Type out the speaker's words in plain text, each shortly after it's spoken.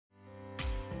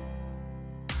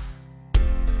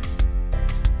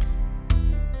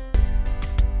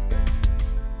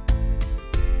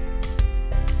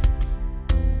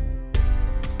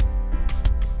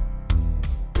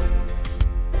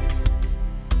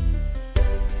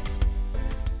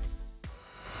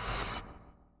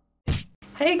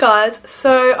Hey guys,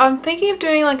 so I'm thinking of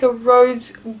doing like a rose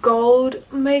gold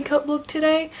makeup look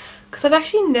today because I've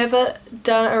actually never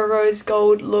done a rose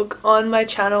gold look on my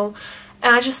channel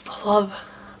and I just love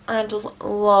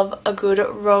a good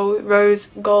rose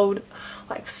gold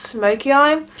like smoky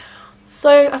eye.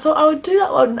 So I thought I would do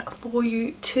that one for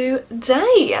you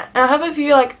today. And I have a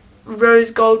few like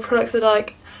rose gold products that are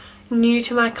like new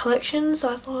to my collection,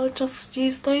 so I thought I'd just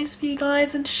use those for you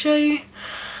guys and show you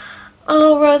a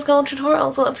little rose gold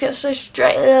tutorial. So let's get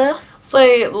straight there. So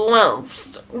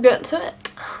let's get to it.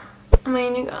 I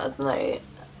mean, you guys know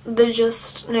the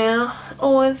gist now.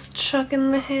 Always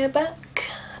chucking the hair back.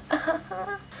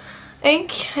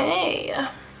 Okay.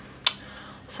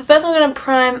 So first I'm going to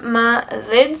prime my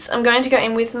lids. I'm going to go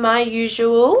in with my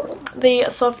usual, the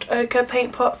Soft Ochre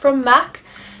Paint Pot from MAC.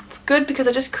 It's good because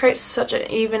it just creates such an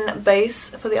even base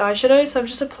for the eyeshadow. So I'm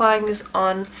just applying this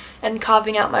on and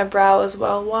carving out my brow as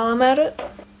well while I'm at it.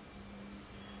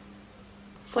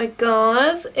 So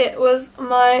guys, it was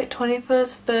my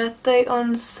 21st birthday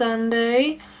on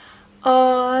Sunday.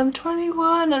 I'm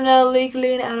 21, I'm now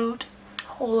legally an adult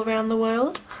all around the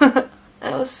world. And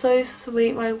it was so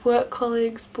sweet. My work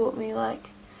colleagues bought me like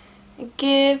a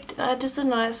gift and I had just a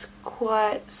nice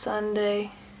quiet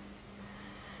Sunday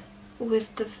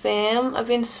with the fam. I've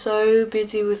been so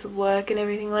busy with work and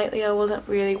everything lately, I wasn't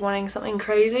really wanting something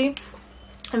crazy.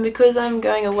 And because I'm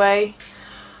going away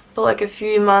for like a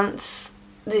few months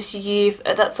this year,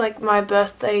 that's like my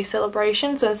birthday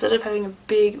celebration, so instead of having a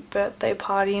big birthday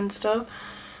party and stuff,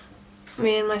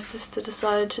 me and my sister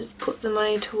decided to put the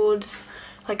money towards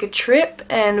like a trip,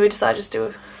 and we decided to just do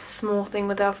a small thing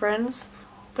with our friends.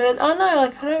 But I don't know,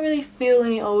 like I don't really feel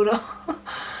any older.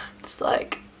 It's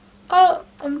like, oh,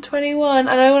 I'm 21.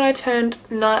 I know when I turned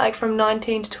like from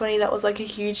 19 to 20, that was like a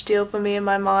huge deal for me in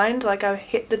my mind. Like I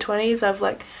hit the 20s, I've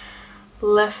like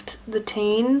left the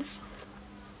teens,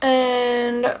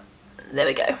 and there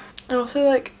we go. I also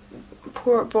like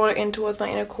brought it in towards my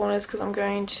inner corners because I'm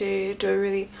going to do a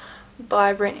really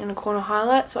vibrant inner corner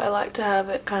highlight, so I like to have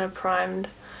it kind of primed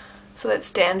so that it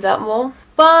stands out more.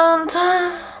 But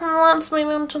let's move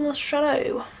on to the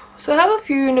shadow. So I have a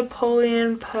few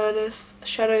Napoleon Perdis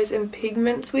shadows and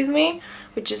pigments with me,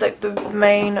 which is like the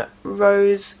main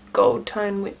rose gold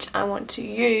tone which I want to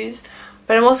use.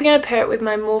 But I'm also going to pair it with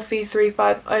my Morphe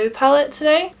 350 palette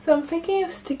today. So I'm thinking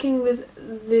of sticking with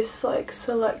this like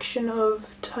selection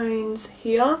of tones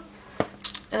here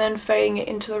and then fading it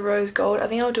into the rose gold. I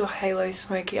think I'll do a halo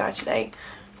smoky eye today.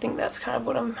 I think that's kind of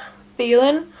what I'm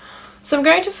feeling. So I'm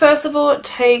going to first of all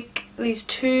take these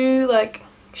two like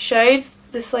shades,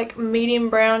 this like medium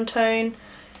brown tone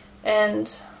and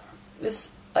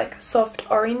this like soft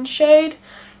orange shade,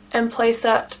 and place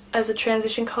that as a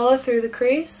transition colour through the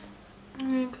crease.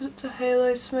 Because it's a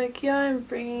halo smoky eye, I'm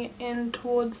bringing it in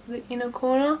towards the inner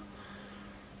corner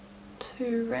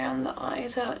to round the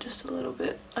eyes out just a little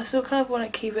bit. I still kind of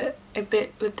want to keep it a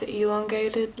bit with the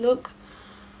elongated look,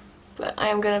 but I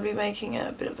am going to be making it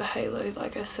a bit of a halo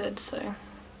like I said, so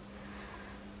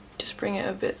just bring it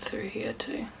a bit through here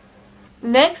too.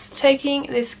 Next, taking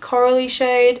this corally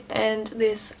shade and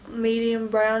this medium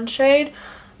brown shade,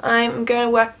 I'm going to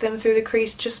whack them through the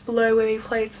crease just below where we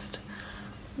placed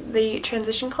the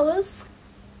transition colours.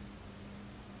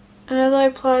 And as I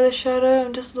apply the shadow,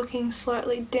 I'm just looking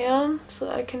slightly down so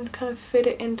that I can kind of fit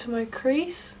it into my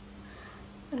crease,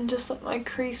 and just let my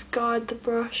crease guide the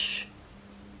brush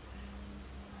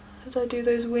as I do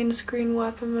those windscreen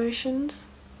wiper motions.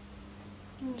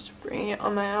 I'm just bringing it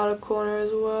on my outer corner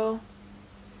as well,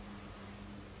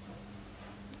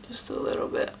 just a little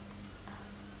bit.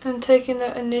 And taking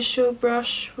that initial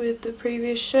brush with the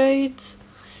previous shades,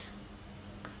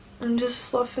 I'm just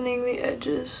softening the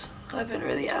edges. I haven't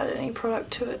really added any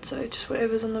product to it, so just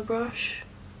whatever's on the brush.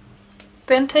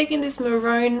 Then taking this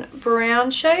maroon brown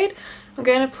shade, I'm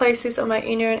going to place this on my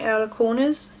inner and outer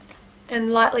corners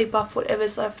and lightly buff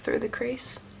whatever's left through the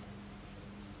crease.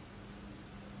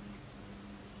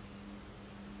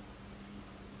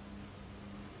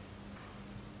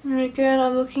 And again,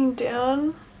 I'm looking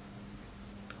down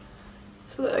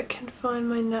so that I can find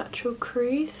my natural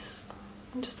crease.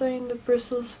 I'm just letting the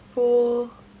bristles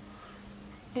fall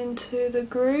into the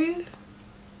groove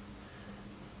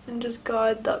and just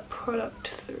guide that product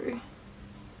through.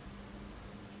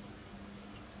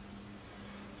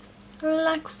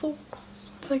 Like so.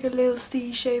 It's like a little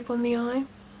C shape on the eye.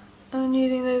 And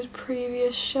using those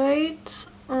previous shades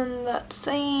on that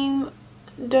same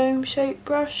dome shaped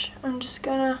brush, I'm just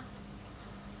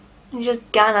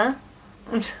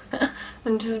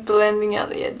blending out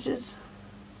the edges.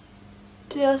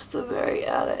 Just the very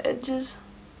outer edges.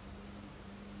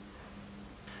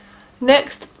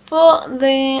 Next, For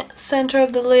the centre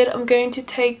of the lid, I'm going to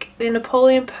take the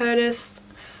Napoleon Purtis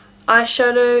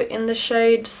eyeshadow in the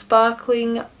shade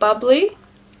Sparkling Bubbly.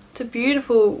 It's a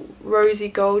beautiful rosy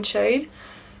gold shade,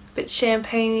 a bit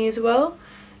champagne-y as well.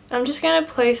 I'm just going to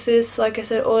place this, like I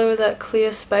said, all over that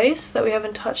clear space that we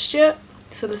haven't touched yet.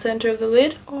 So the centre of the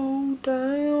lid. Oh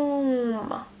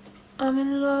damn! I'm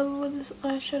in love with this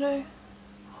eyeshadow.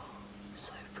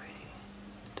 So pretty.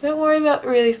 Don't worry about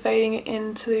really fading it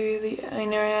into the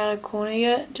inner and outer corner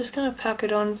yet. Just going to pack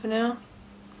it on for now.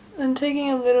 And taking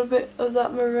a little bit of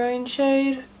that maroon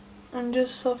shade and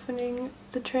just softening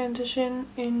the transition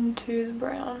into the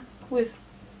brown with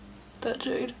that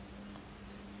shade.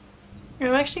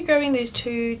 I'm actually grabbing these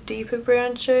two deeper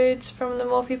brown shades from the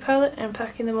Morphe palette and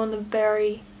packing them on the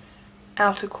very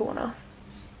outer corner.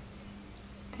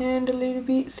 And a little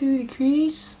bit through the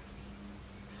crease.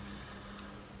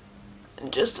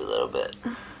 And just a little bit.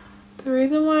 The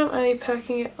reason why I'm only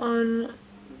packing it on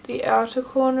the outer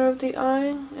corner of the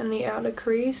eye and the outer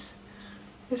crease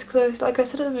is because, like I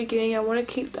said at the beginning, I want to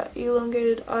keep that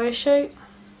elongated eye shape,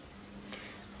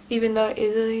 even though it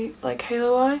is a like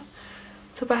halo eye.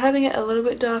 So by having it a little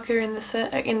bit darker in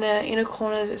the inner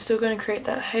corners, it's still going to create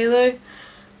that halo.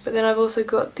 But then I've also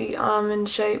got the almond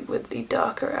shape with the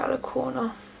darker outer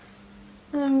corner.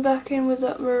 And then back in with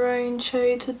that maroon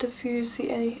shade to diffuse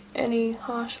the any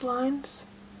harsh lines.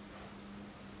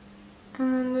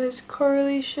 And then there's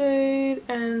corally shade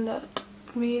and that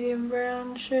medium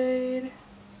brown shade.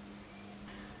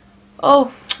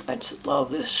 Oh, I just love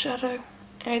this shadow.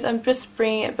 Anyways, I'm just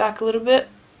bringing it back a little bit.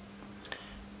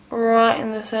 Right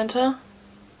in the centre.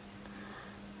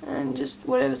 And just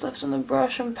whatever's left on the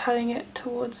brush, I'm patting it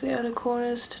towards the outer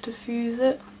corners to diffuse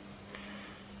it.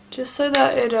 Just so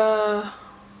that it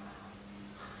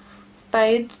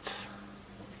fades.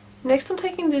 Next I'm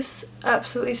taking this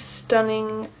absolutely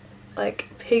stunning like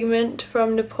pigment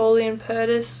from Napoleon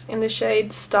Purtis in the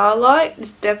shade Starlight. It's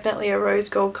definitely a rose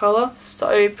gold colour,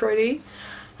 so pretty.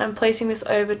 I'm placing this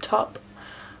over top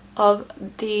of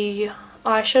the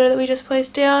eyeshadow that we just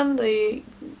placed down, the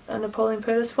Napoleon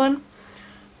Purtis one.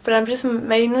 But I'm just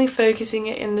mainly focusing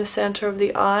it in the centre of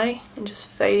the eye and just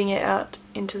fading it out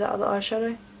into the other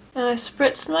eyeshadow. And I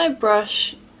spritzed my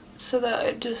brush so that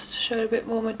it just showed a bit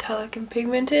more metallic and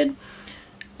pigmented,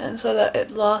 and so that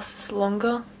it lasts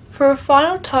longer. For a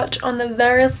final touch on the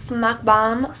very smack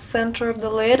bam centre of the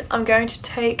lid, I'm going to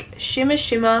take Shimmer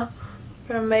Shimmer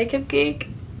from Makeup Geek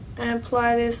and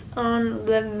apply this on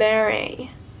the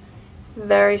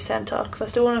very centre, because I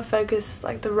still want to focus,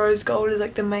 like the rose gold is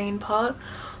like the main part,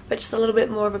 but just a little bit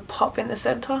more of a pop in the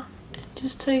centre.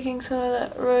 Just taking some of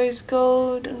that rose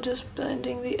gold and just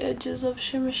blending the edges of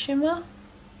Shimmer Shimmer.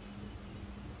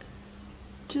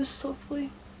 Just softly.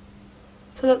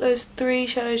 So that those three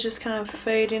shadows just kind of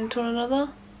fade into one another.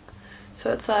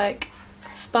 So it's like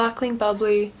Sparkling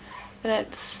Bubbly, then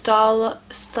it's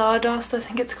Stardust I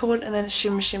think it's called, and then it's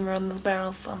Shimmer Shimmer on the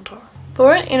barrel centre.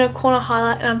 For an inner corner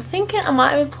highlight, and I'm thinking I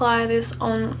might apply this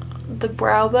on the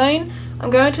brow bone, I'm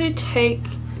going to take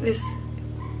this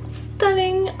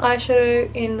stunning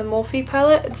eyeshadow in the Morphe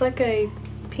palette. It's like a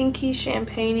pinky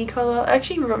champagne-y colour.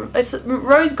 Actually, it's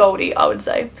rose goldy, I would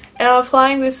say. And I'm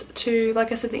applying this to,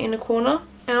 like I said, the inner corner.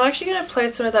 And I'm actually going to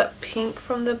place some of that pink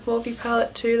from the Morphe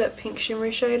palette too, that pink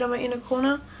shimmery shade on my inner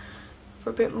corner,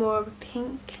 for a bit more of a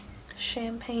pink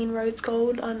champagne rose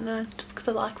gold. I don't know, just because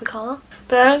I like the colour.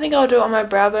 But I don't think I'll do it on my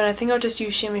brow bone. I think I'll just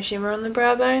use Shimmer Shimmer on the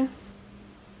brow bone.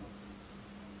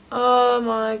 Oh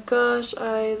my gosh,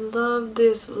 I love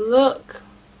this look.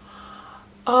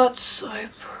 Oh, it's so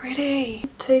pretty.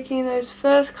 Taking those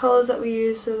first colours that we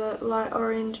used, so that light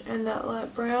orange and that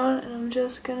light brown, and I'm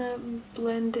just gonna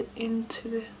blend it into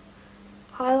the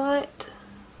highlight.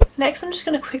 Next I'm just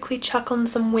going to quickly chuck on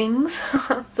some wings.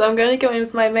 So I'm going to go in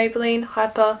with my Maybelline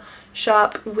Hyper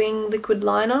Sharp Wing Liquid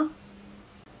Liner.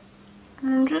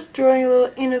 I'm just drawing a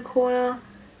little inner corner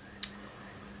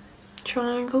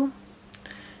triangle,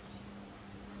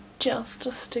 just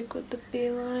to stick with the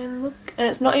V-line look. And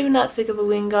it's not even that thick of a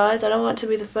wing, guys. I don't want it to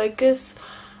be the focus.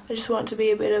 I just want it to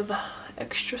be a bit of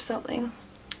extra something.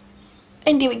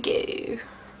 And here we go.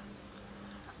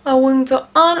 Our wings are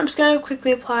on. I'm just going to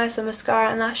quickly apply some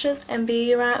mascara and lashes and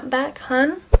be right back,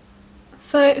 hun.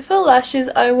 So for lashes,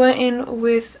 I went in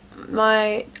with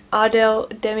my Ardell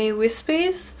Demi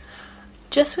Wispies,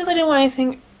 just because I didn't want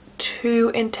anything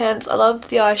too intense. I loved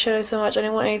the eyeshadow so much, I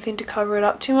didn't want anything to cover it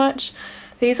up too much.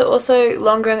 These are also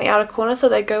longer in the outer corner, so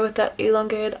they go with that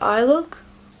elongated eye look.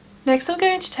 Next I'm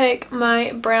going to take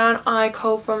my brown eye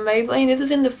kohl from Maybelline. This is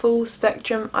in the Full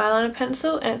Spectrum eyeliner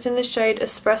pencil and it's in the shade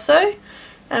Espresso.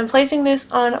 And I'm placing this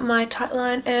on my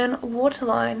tightline and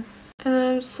waterline. And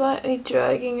I'm slightly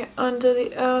dragging it under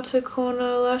the outer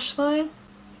corner lash line.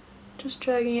 Just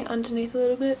dragging it underneath a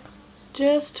little bit.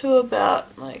 Just to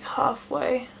about like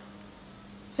halfway.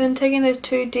 Then taking those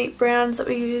two deep browns that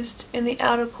we used in the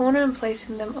outer corner and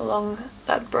placing them along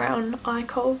that brown eye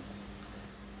kohl.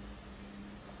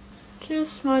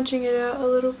 Just smudging it out a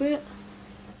little bit.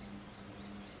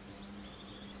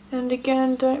 And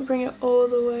again, don't bring it all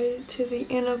the way to the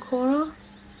inner corner.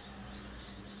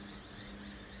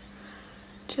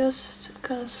 Just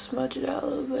kind of smudge it out a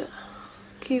little bit,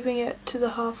 keeping it to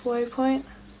the halfway point.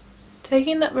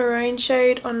 Taking that maroon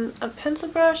shade on a pencil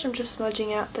brush, I'm just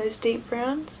smudging out those deep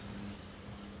browns.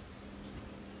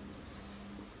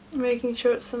 Making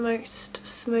sure it's the most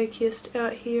smokiest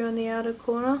out here on the outer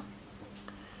corner.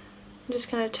 It just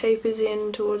kind of tapers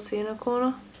in towards the inner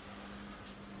corner.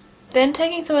 Then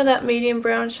taking some of that medium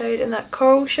brown shade and that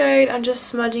coral shade, I'm just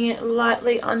smudging it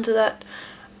lightly under that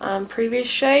previous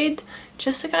shade,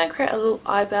 just to kind of create a little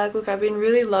eye bag look. I've been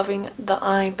really loving the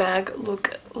eye bag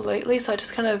look lately, so I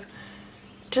just kind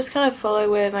of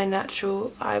follow where my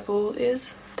natural eyeball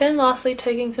is. Then lastly,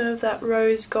 taking some of that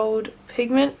rose gold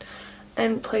pigment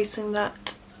and placing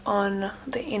that on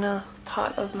the inner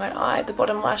part of my eye, the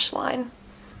bottom lash line.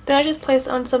 Then I just placed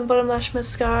on some bottom lash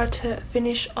mascara to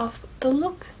finish off the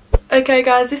look. Okay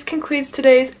guys, this concludes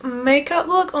today's makeup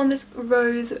look on this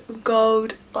rose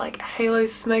gold like halo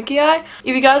smoky eye.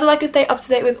 If you guys would like to stay up to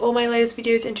date with all my latest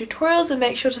videos and tutorials, then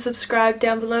make sure to subscribe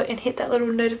down below and hit that little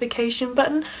notification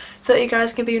button so that you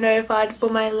guys can be notified for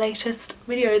my latest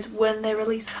videos when they're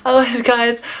released. Otherwise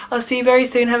guys, I'll see you very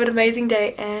soon. Have an amazing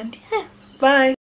day and yeah, bye!